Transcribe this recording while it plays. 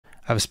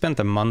I've spent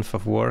a month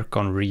of work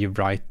on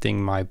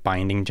rewriting my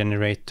binding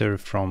generator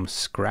from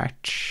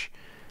scratch.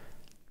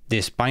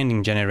 This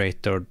binding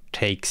generator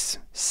takes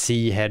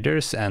C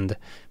headers and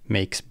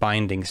makes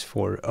bindings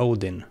for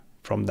Odin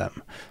from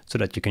them, so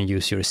that you can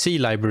use your C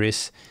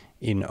libraries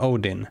in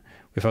Odin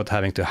without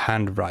having to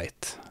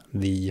handwrite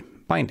the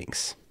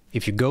bindings.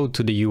 If you go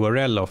to the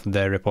URL of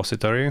the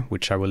repository,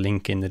 which I will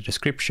link in the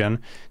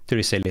description, there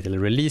is a little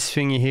release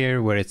thingy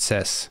here where it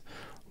says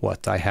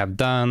what I have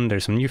done.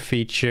 There's some new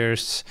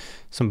features,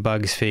 some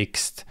bugs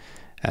fixed,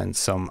 and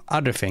some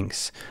other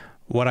things.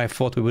 What I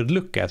thought we would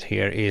look at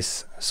here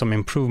is some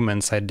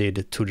improvements I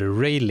did to the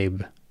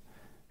raylib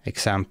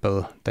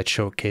example that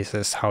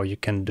showcases how you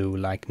can do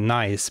like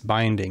nice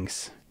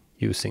bindings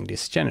using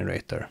this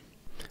generator.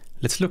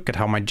 Let's look at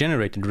how my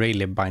generated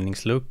raylib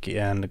bindings look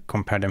and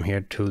compare them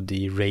here to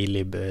the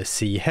raylib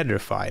C header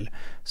file.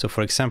 So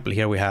for example,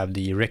 here we have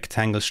the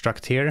rectangle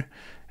struct here,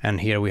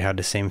 and here we have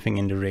the same thing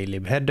in the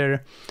raylib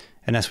header.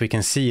 And as we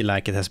can see,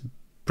 like it has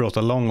brought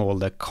along all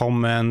the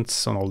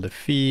comments on all the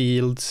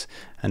fields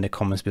and the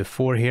comments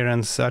before here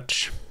and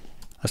such.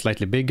 A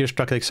slightly bigger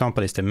struct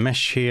example is the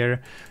mesh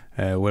here,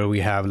 where we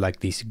have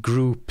like these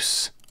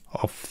groups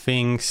of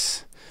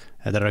things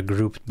that are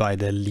grouped by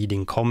the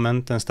leading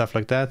comment and stuff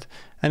like that.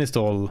 And it's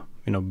all,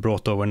 you know,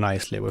 brought over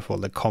nicely with all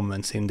the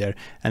comments in there,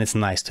 and it's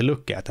nice to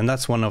look at. And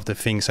that's one of the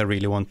things I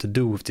really want to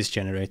do with this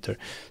generator,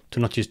 to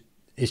not just,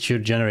 it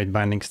should generate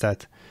bindings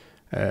that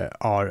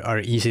are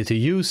easy to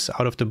use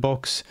out of the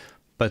box,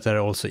 but they're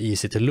also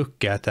easy to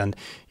look at, and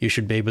you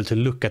should be able to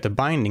look at the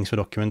bindings for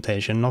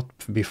documentation, not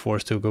be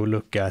forced to go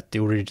look at the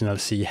original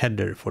C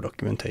header for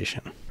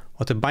documentation.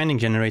 What the binding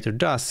generator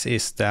does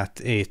is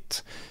that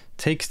it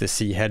takes the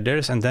C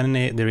headers, and then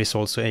there is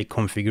also a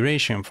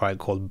configuration file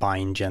called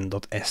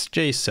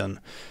bindgen.sjson,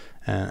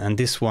 and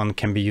this one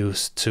can be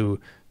used to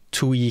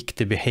tweak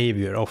the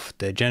behavior of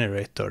the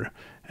generator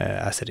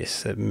as it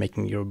is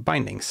making your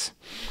bindings.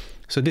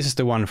 So this is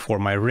the one for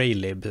my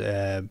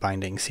raylib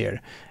bindings here.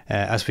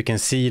 As we can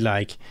see,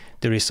 like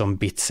there is some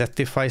bit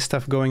setify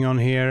stuff going on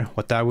here.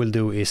 What I will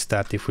do is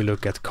that if we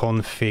look at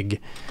config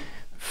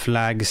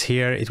flags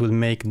here, it will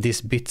make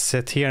this bit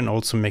set here and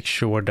also make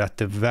sure that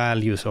the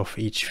values of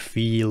each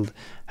field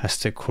has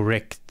the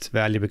correct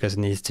value, because it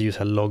needs to use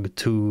a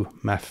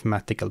log2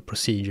 mathematical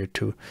procedure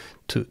to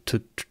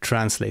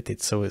translate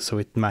it, so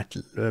it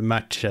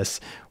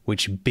matches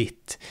which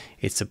bit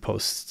it's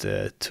supposed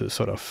to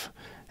sort of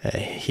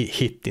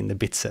hit in the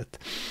bit set.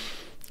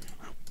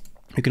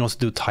 You can also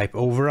do type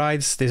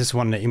overrides. This is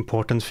one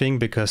important thing,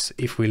 because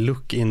if we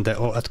look in the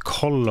at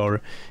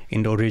color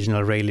in the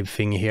original raylib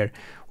thing here,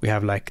 we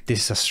have like this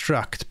is a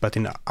struct, but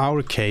in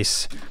our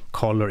case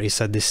color is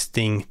a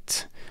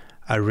distinct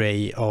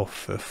array of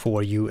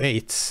 4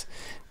 U8s.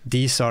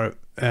 These are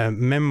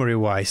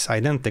memory-wise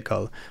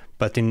identical,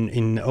 but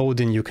in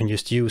Odin you can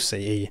just use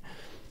an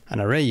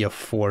array of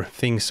 4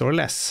 things or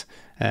less,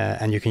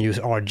 and you can use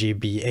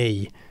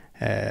RGBA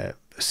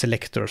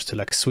selectors to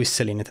like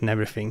swizzle in it and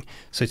everything.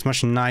 So it's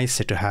much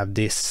nicer to have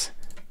this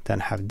than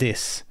have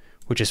this,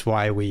 which is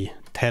why we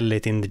tell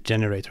it in the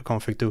generator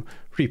config to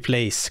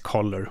replace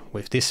color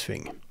with this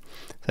thing. So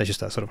that's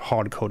just a sort of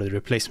hard-coded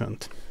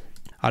replacement.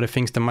 Other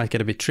things that might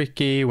get a bit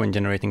tricky when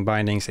generating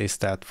bindings is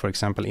that, for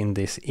example, in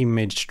this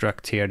image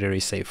struct here, there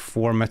is a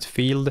format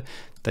field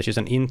that's just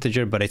an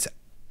integer, but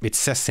it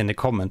says in the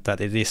comment that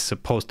it is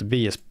supposed to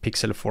be a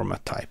pixel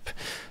format type.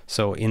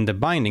 So in the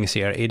bindings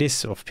here, it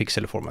is of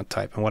pixel format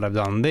type. And what I've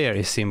done there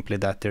is simply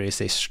that there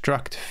is a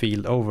struct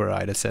field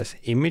override that says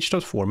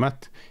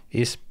image.format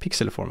is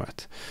pixel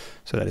format.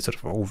 So that it sort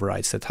of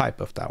overrides the type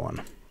of that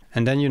one.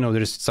 And then, you know,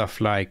 there's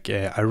stuff like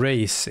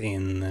arrays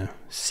in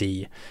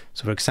C.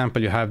 So for example,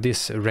 you have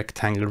this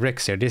rectangle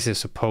rex here. This is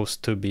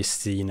supposed to be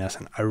seen as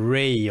an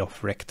array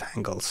of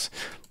rectangles.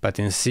 But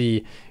in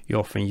C, you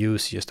often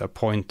use just a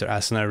pointer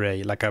as an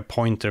array, like a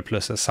pointer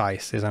plus a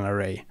size is an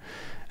array.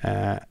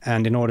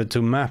 And in order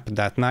to map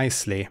that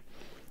nicely,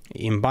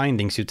 in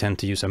bindings, you tend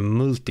to use a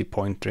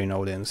multi-pointer in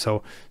Odin.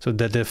 So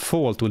the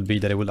default would be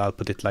that it will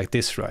output it like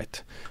this,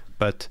 right?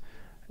 But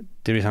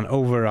there is an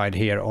override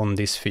here on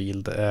this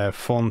field,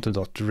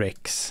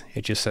 font.rex.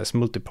 It just says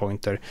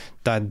multi-pointer.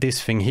 That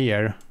this thing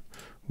here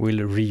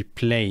will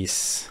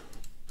replace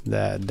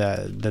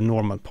the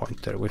normal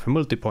pointer with a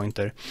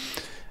multi-pointer.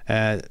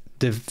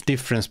 The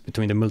difference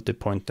between the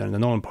multi-pointer and the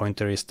normal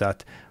pointer is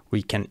that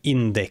we can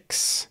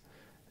index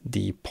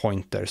the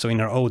pointer. So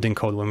in our Odin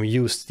code, when we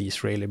use these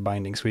raylib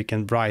bindings, we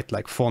can write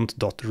like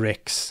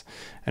font.rex,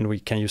 and we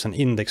can use an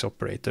index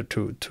operator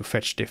to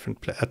fetch different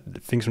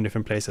things from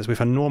different places. With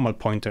a normal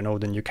pointer in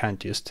Odin, you can't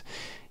just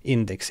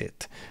index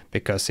it,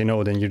 because in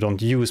Odin you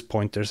don't use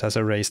pointers as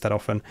arrays that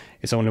often.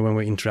 It's only when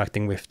we're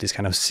interacting with this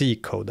kind of C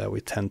code that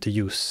we tend to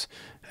use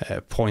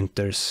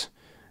pointers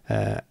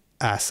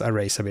as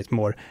arrays a bit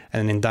more.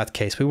 And in that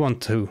case, we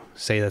want to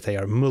say that they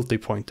are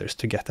multi-pointers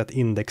to get that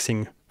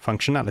indexing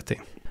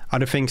functionality.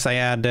 Other things I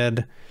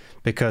added,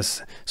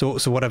 because so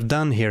what I've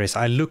done here is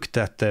I looked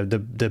at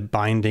the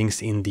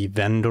bindings in the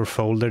vendor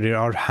folder. There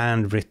are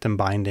handwritten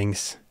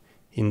bindings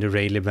in the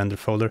Raylib vendor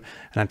folder,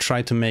 and I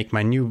try to make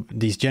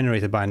these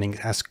generator bindings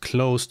as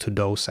close to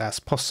those as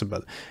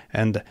possible.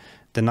 And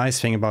the nice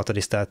thing about it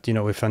is that, you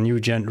know, if a new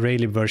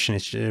Raylib version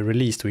is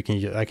released, I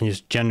can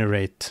just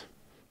generate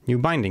new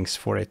bindings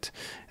for it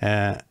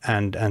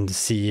and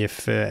see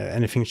if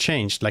anything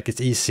changed. Like,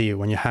 it's easy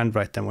when you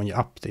handwrite them, when you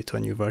update to a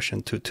new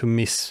version, to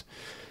miss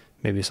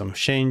maybe some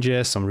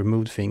changes, some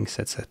removed things,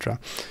 etc.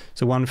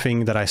 So one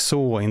thing that I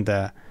saw in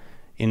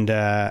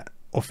the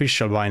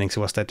official bindings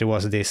was that there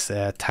was this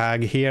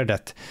tag here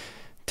that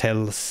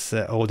tells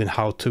Odin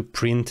how to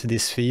print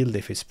this field.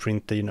 If it's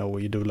printed, you know,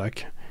 you do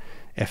like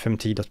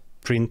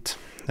fmt.print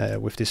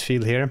with this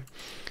field here.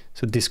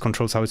 So this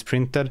controls how it's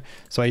printed.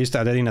 So I used to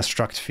add that in a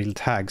struct field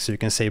tag. So you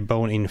can say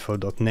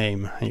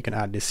boneinfo.name and you can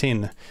add this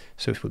in.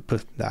 So it would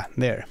put that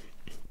there.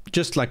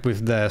 Just like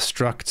with the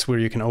structs where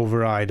you can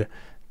override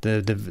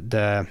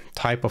the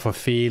type of a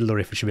field, or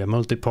if it should be a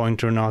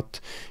multi-pointer or not,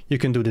 you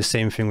can do the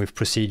same thing with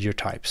procedure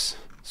types.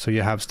 So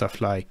you have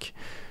stuff like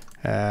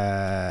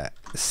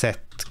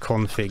set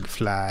config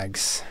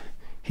flags.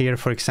 Here,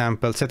 for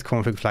example, set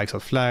config flags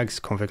of flags,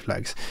 config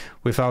flags.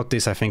 Without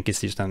this, I think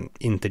it's just an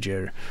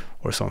integer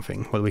or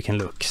something. Well, we can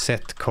look.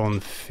 Set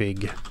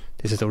config.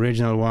 This is the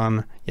original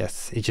one.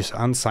 Yes, it's just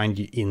unsigned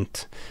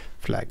int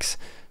flags.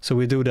 So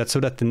we do that so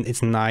that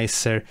it's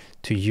nicer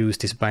to use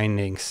these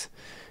bindings,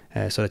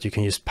 so that you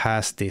can just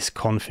pass this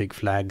config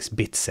flags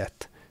bit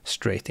set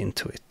straight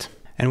into it.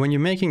 And when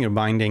you're making your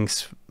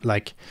bindings,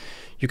 like,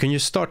 you can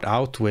just start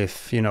out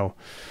with, you know,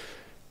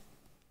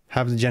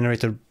 have the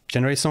generator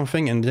generate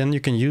something, and then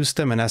you can use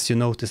them, and as you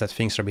notice that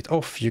things are a bit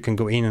off, you can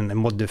go in and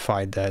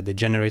modify the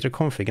generator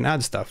config and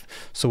add stuff.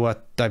 So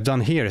what I've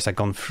done here is I've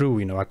gone through,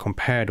 you know, I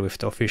compared with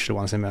the official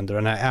ones in vendor,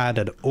 and I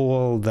added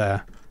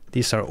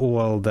these are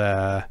all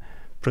the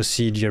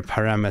procedure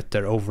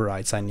parameter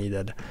overrides I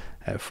needed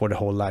for the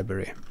whole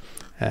library.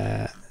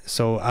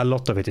 So a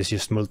lot of it is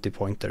just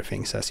multi-pointer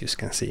things, as you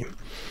can see.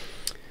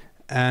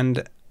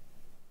 And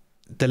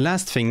the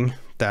last thing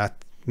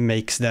that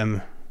makes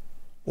them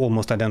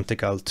almost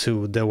identical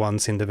to the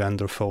ones in the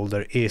vendor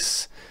folder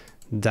is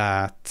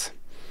that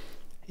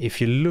if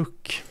you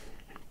look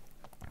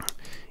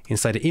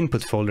inside the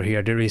input folder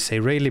here, there is a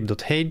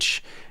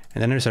raylib.h,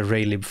 and then there's a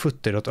raylib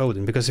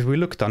footer.odin. Because if we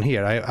look down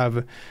here,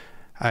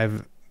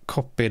 I've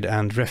copied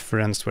and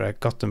referenced where I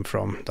got them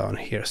from down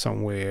here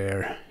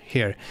somewhere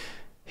here.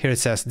 Here it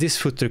says this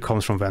footer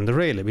comes from vendor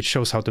Raylib. It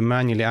shows how to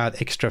manually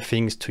add extra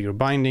things to your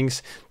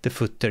bindings. The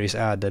footer is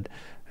added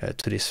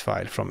to this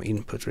file from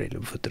input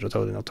raylib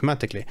footer.odin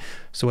automatically.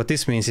 So what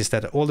this means is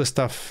that all the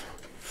stuff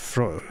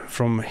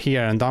from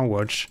here and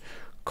downwards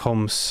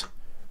comes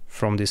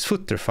from this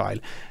footer file.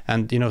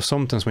 And you know,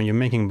 sometimes when you're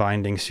making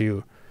bindings,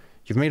 you've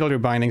made all your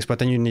bindings, but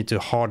then you need to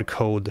hard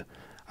code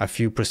a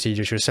few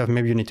procedures yourself.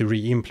 Maybe you need to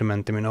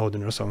re-implement them in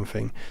Odin or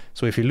something.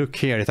 So if you look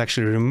here, it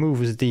actually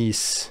removes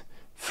these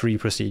 3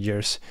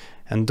 procedures,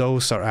 and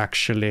those are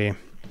actually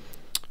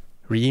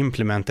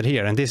re-implemented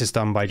here. And this is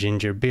done by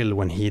Ginger Bill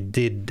when he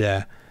did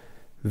the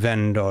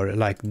vendor,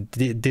 like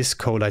this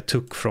code I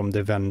took from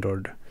the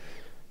vendor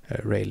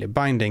Raylib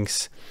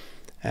bindings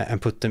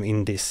and put them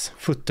in this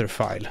footer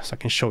file. So I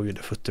can show you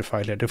the footer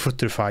file here. The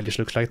footer file just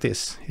looks like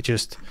this. It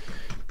just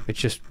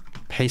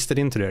pasted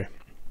into there.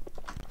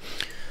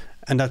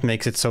 And that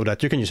makes it so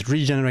that you can just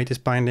regenerate these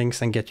bindings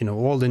and get, you know,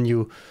 all the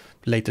new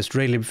latest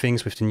Raylib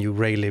things with the new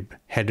Raylib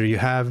header you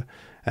have,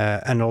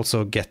 and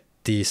also get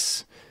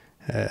these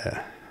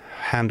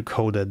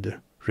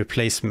hand-coded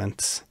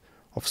replacements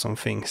of some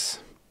things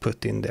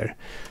put in there.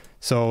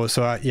 So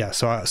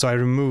I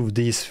removed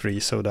these 3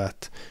 so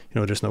that, you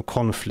know, there's no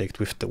conflict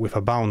with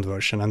a bound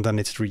version, and then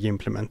it's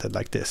re-implemented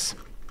like this.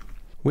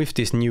 With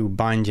this new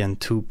bindgen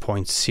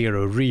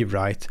 2.0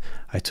 rewrite,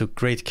 I took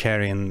great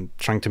care in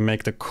trying to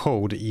make the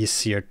code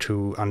easier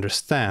to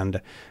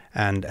understand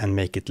and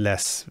make it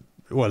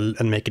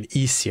make it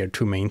easier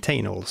to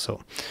maintain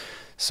also.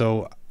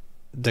 So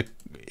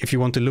if you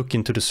want to look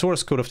into the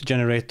source code of the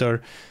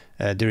generator,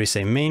 there is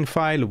a main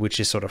file, which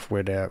is sort of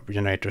where the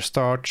generator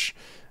starts.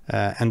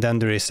 And then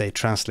there is a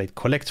translate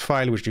collect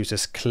file, which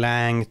uses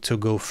Clang to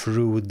go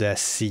through the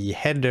C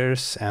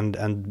headers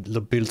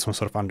and build some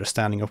sort of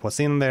understanding of what's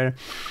in there.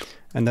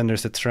 And then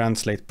there's the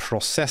translate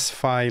process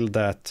file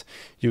that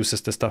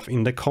uses the stuff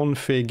in the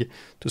config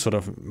to sort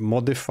of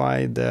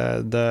modify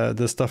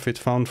the stuff it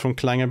found from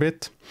Clang a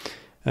bit.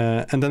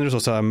 And then there's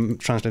also a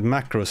translate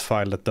macros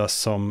file that does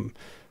some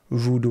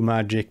voodoo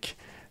magic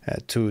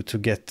to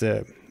get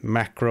the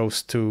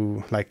macros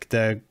to, like,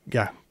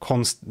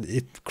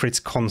 it creates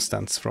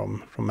constants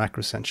from macros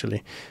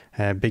essentially.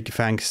 Big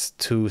thanks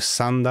to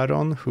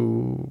Sandaron,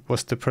 who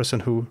was the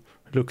person who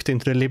looked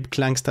into the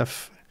libclang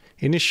stuff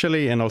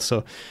initially, and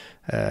also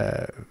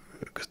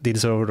did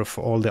sort of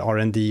all the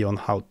R&D on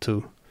how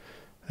to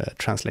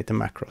translate the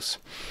macros.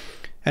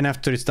 And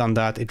after it's done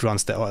that, it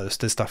runs the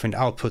stuff in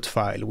the output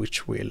file,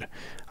 which will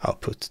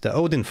output the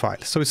Odin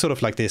file. So it's sort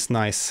of like this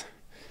nice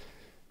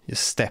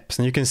steps,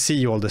 and you can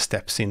see all the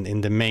steps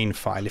in the main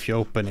file. If you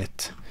open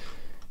it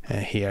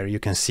here, you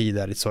can see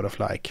that it's sort of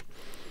like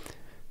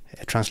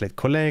translate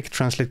collect,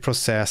 translate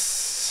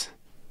process,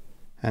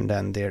 and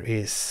then there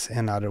is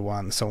another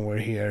one somewhere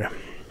here.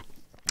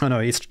 Oh no,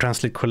 it's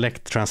translate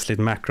collect, translate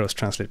macros,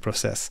 translate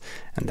process,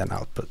 and then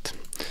output.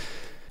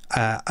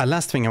 A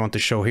last thing I want to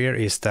show here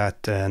is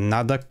that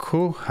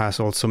Nadako has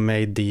also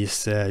made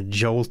these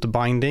jolt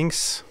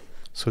bindings.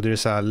 So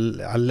there's I'll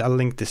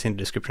link this in the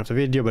description of the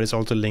video, but it's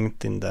also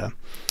linked in the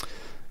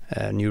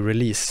new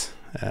release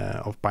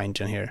of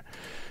bindgen here.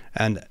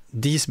 And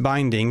these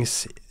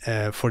bindings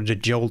for the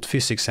Jolt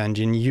physics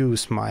engine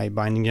use my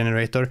binding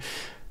generator.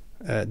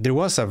 There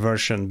was a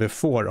version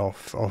before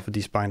of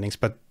these bindings,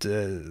 but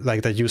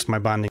like that used my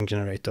binding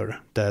generator,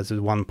 the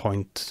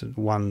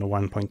 1.1 or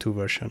 1.2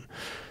 version.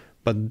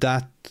 But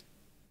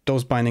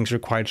those bindings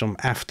required some,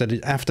 after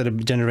the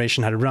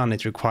generation had run,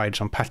 it required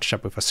some patch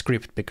up with a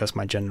script because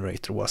my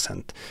generator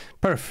wasn't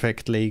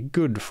perfectly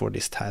good for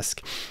this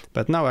task.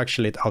 But now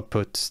actually it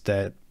outputs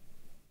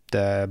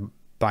the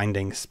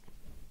bindings,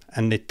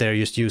 and they're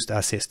just used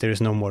as is. There is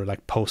no more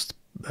like post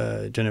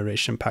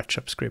generation patch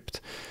up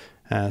script.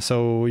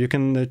 So you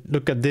can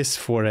look at this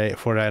for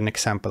an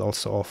example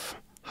also of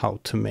how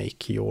to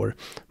make your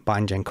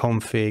bindgen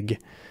config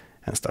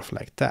and stuff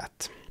like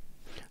that.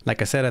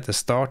 Like I said at the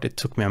start, it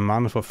took me a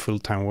month of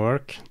full-time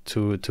work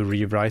to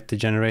rewrite the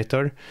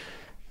generator.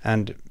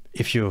 And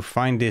if you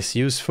find this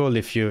useful,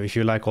 if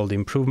you like all the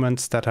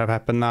improvements that have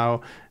happened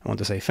now, I want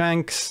to say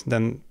thanks,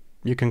 then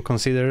you can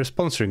consider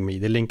sponsoring me.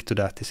 The link to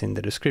that is in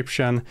the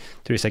description.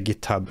 There is a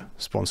GitHub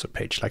sponsor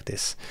page like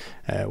this,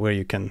 where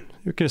you can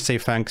say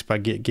thanks by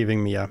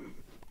giving me a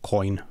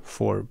coin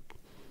for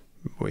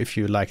if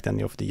you liked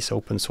any of these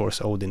open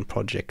source Odin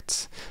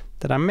projects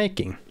that I'm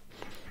making.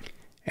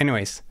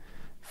 Anyways,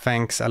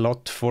 thanks a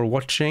lot for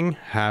watching.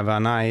 Have a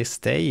nice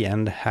day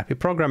and happy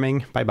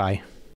programming. Bye bye.